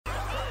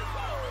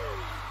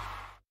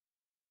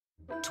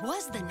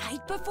'Twas the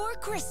night before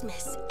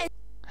Christmas, and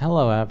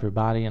Hello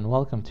everybody and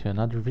welcome to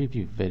another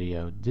review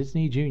video,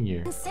 Disney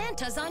Junior.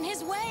 Santa's on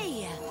his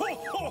way. Ho,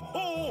 ho,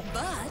 ho!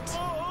 But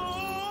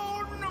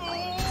Oh, no!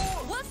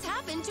 what's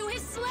happened to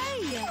his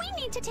sleigh? We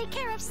need to take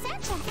care of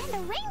Santa and the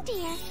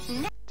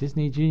reindeer.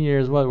 Disney Junior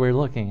is what we're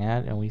looking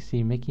at, and we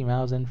see Mickey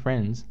Mouse and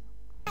friends.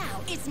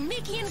 Now it's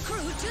Mickey and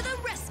crew to the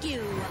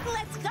rescue.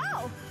 Let's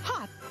go.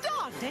 Hot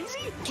dog,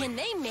 Daisy! Can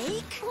they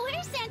make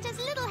We're Santa's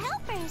little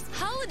helpers.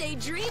 holiday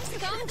dreams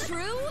come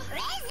true?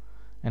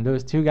 And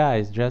those two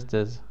guys dressed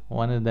as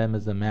one of them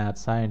is a mad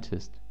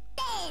scientist.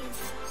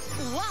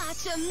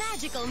 Watch a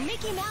magical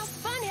Mickey Mouse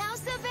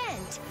Funhouse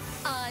event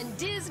on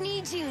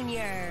Disney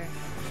Junior.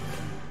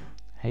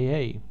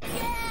 Hey.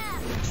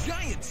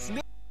 Giant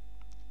snow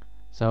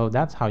So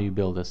that's how you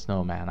build a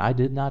snowman. I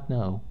did not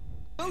know.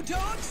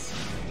 dogs?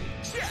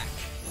 Check!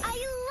 I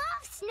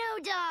love snow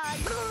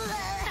dogs.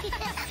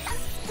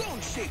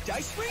 Bone-shaped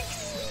ice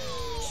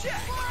rinks?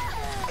 Check!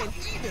 And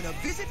even a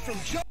visit from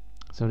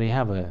So they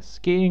have a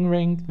skating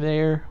rink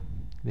there.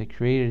 They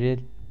created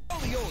it.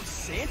 jolly old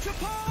Santa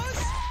Paws?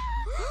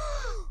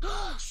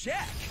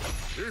 Check!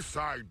 This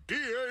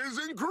idea is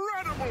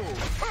incredible!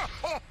 Ha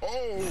ha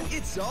ho!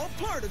 It's all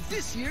part of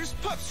this year's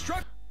Pups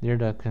They're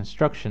the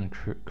construction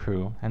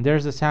crew. And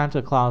there's a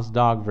Santa Claus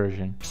dog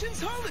version.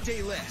 Tructions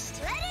holiday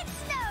list. Let it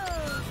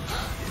snow.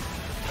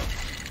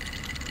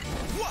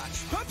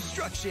 Watch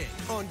Pupstruction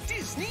on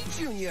Disney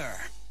Junior.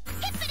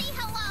 Hippity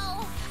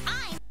hello.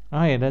 I'm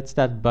Oh yeah, that's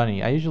that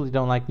bunny. I usually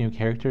don't like new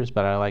characters,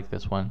 but I like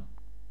this one.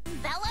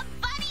 Bella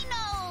Bunny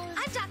Nose.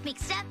 I'm Doc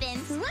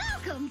McStuffins.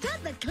 Welcome to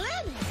the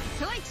clinic.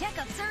 Toy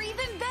checkups are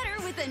even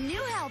better with a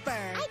new helper.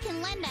 I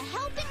can lend a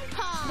helping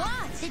paw.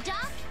 What? The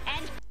doc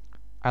and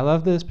I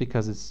love this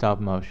because it's stop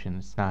motion.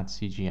 It's not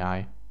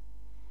CGI.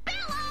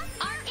 Bella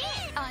are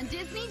it On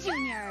Disney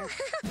Junior.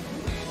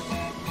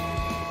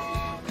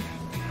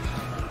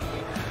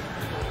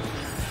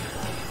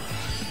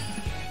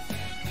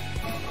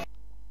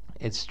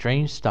 It's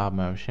strange stop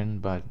motion,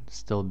 but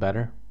still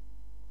better.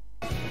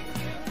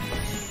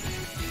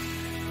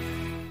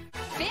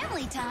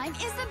 Family time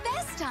is the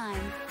best time.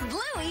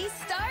 Bluey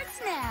starts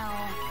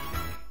now.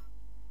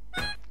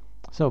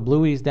 So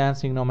Bluey's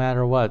dancing no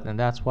matter what, and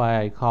that's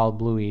why I call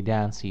Bluey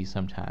Dancy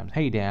sometimes.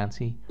 Hey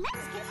Dancy.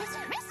 let's get this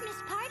Christmas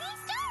party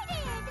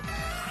started.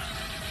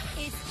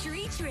 It's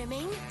tree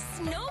trimming,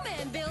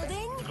 snowman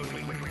building,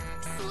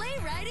 sleigh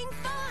riding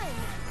fun.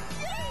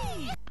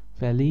 Yay!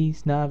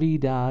 Feliz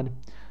Navidad.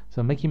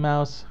 So Mickey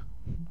Mouse.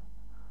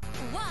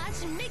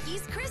 Watch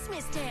Mickey's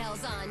Christmas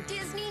Tales on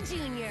Disney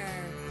Junior.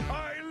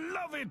 I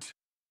love it!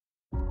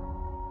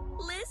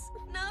 Liz,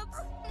 Nubs,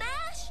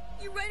 Nash,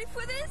 you ready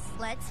for this?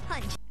 Let's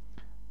punch.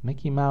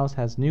 Mickey Mouse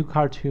has new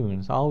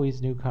cartoons.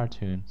 Always new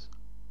cartoons.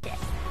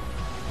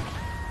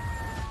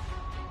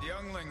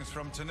 Younglings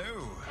from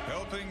Tanu,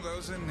 helping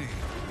those in need.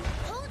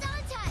 Hold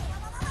on tight.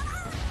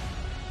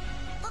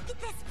 Look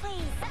at this,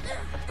 please.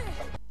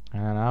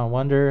 And I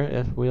wonder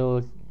if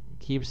we'll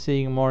keep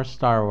seeing more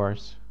Star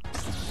Wars.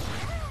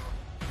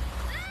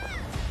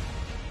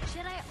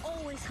 Should I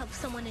always help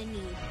someone in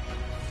need,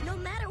 no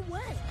matter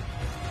what?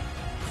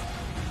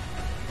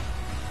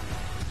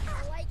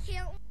 Oh, I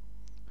can't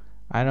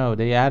I know,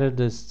 they added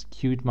this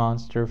cute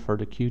monster for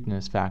the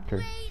cuteness factor.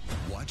 wait.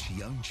 Watch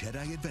Young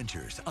Jedi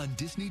Adventures on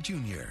Disney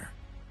Junior.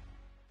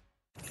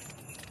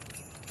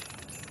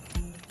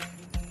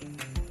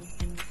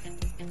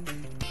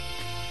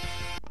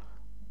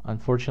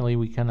 Unfortunately,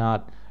 we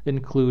cannot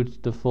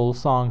include the full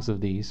songs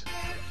of these.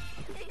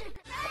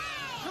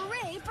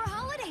 Hooray for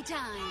holiday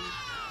time!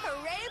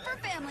 Hooray for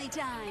family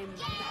time!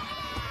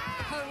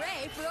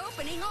 Hooray for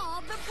opening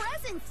all the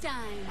presents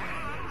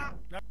time!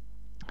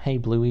 Hey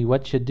Bluey,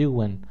 what you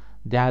doing?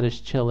 Dad is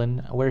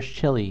chillin'. Where's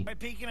Chili? By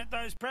peeking at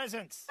those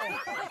presents.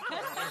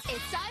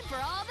 It's time for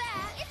all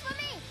that It's for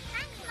me.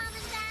 Thanks, Mom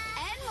and Dad.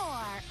 and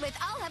more with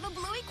I'll Have a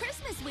Bluey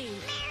Christmas Week.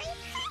 Merry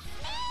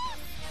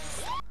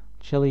Christmas.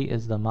 Chili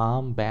is the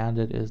mom,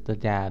 Bandit is the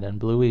dad, and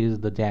Bluey is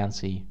the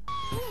Dancy.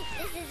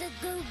 This is a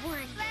good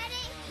one.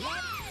 Ready? Yep.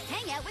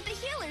 Hang out with the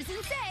healers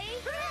and say,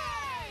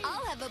 Hooray!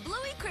 I'll Have a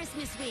Bluey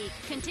Christmas Week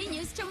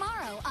continues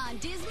tomorrow on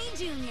Disney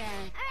Junior.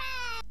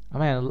 Hooray! Oh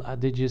man,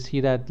 did you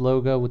see that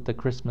logo with the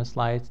Christmas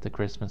lights? The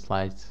Christmas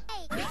lights.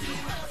 Mickey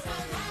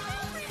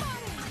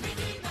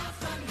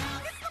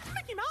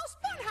Mouse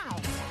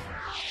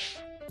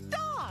Funhouse!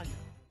 Dog!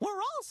 We're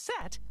all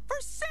set for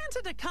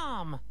Santa to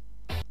come!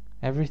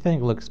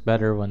 Everything looks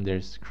better when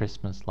there's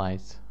Christmas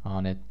lights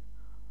on it.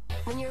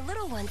 When your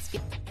little ones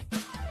feel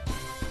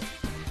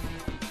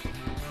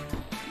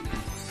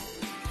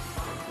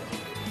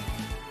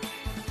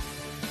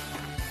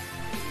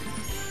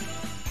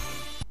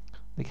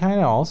They kind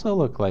of also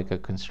look like a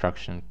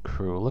construction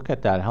crew. Look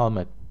at that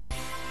helmet.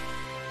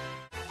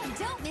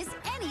 don't miss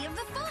any of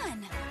the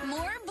fun.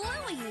 More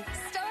Bluey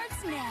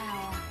starts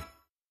now.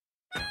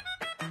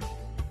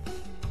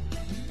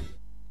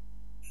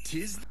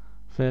 Tis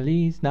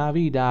Feliz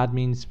Navidad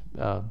means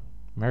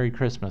Merry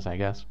Christmas, I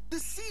guess. the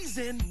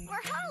season. We're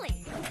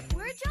holly.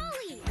 We're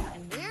jolly.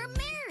 We're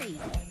merry.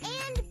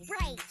 And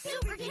bright.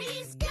 Super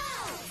kitties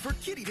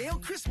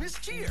Christmas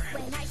cheer.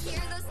 When I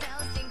hear those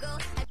bells jingle,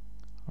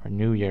 Or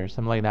New Year,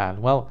 something like that.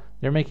 Well,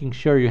 they're making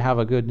sure you have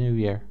a good New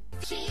Year.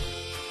 The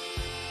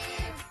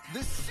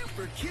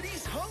Super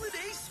Kitties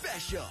Holiday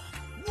Special.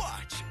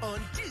 Watch on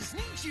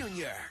Disney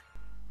Junior.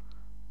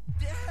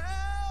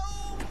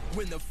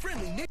 When the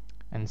friendly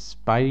And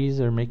Spideys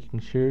are making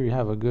sure you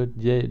have a good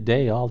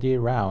day all year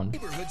round.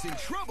 neighborhood's in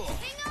trouble.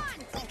 hang on,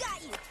 we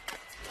got you.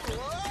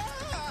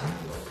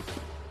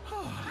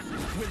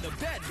 When the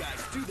bad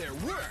guys do their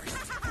worst.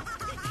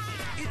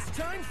 It's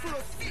time for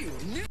a few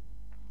new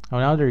Oh,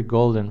 now they're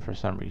golden for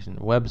some reason.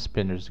 Web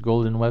spinners,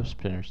 golden web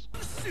spinners.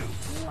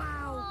 suits.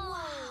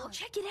 Wow,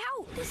 check it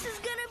out. This is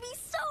gonna be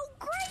so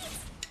great.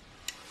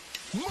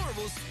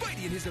 Marvel's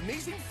Spidey and his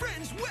amazing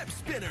friends web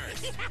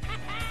spinners.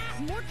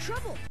 More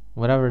trouble.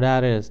 Whatever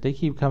that is, they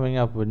keep coming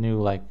up with new,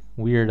 like,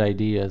 weird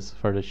ideas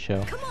for the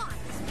show. Come on,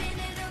 spin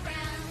it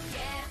around,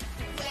 yeah.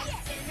 Web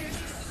spinners.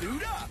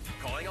 Suit up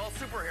Calling all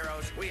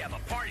superheroes, we have a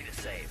party to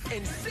save.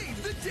 and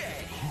save the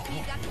day.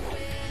 You got the web.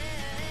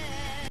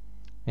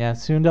 Yeah,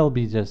 soon they'll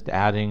be just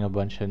adding a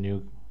bunch of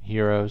new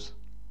heroes.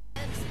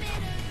 Go,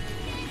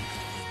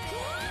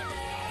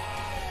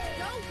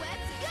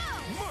 Webs, go!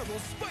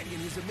 Marvel's Spidey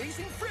and his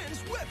amazing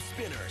friends web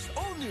spinners.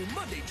 All new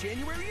Monday,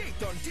 January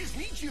 8th on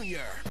Disney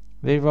Junior.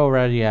 They've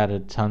already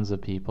added tons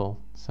of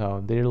people,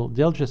 so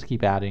they'll just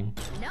keep adding.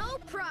 No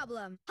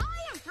problem.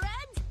 Hiya,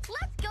 friends.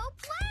 Let's go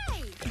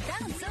play.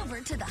 Bounce over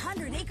to the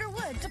 100-acre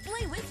wood to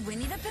play with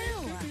Winnie the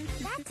Pooh.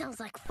 That sounds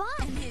like fun.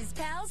 And his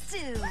pals,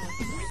 too.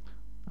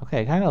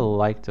 Okay, I kind of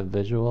like the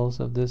visuals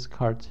of this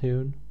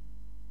cartoon.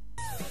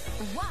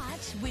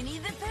 Watch Winnie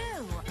the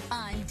Pooh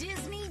on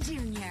Disney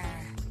Junior.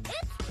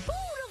 It's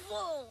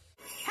beautiful.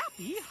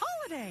 Happy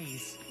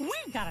holidays!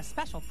 We've got a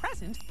special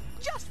present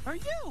just for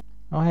you.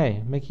 Oh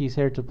hey, Mickey's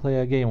here to play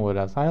a game with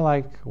us. I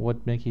like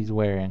what Mickey's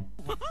wearing.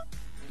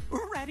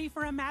 Ready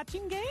for a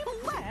matching game?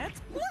 Let's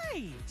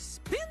play!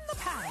 Spin the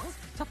paddles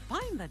to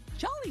find the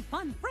jolly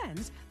fun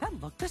friends that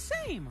look the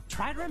same.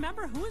 Try to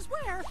remember who is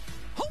where.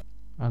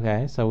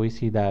 Okay, so we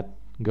see that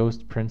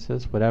ghost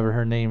princess, whatever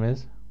her name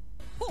is.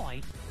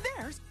 Boy,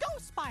 there's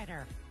Ghost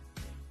Spider.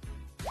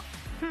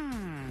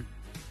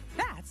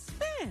 That's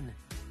Spin.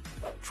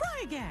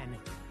 Try again.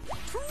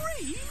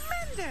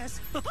 Tremendous!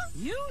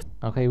 You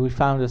Okay, we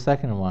found the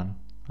second one.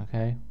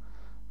 Okay,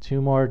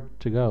 2 more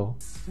to go.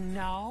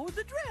 know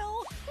the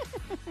drill.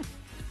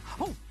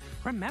 Oh,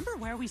 remember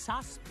where we saw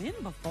Spin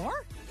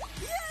before?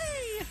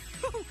 Yay!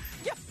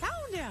 You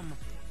found him!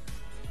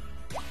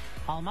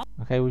 Almost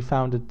Okay, we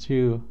found the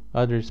 2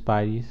 other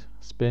Spideys.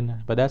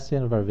 Spin, but that's the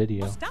end of our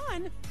video.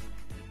 done.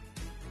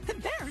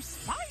 There's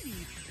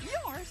Spidey.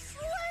 You're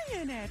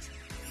slaying it.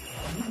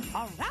 A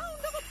round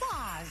of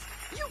applause.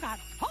 You got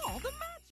all the magic.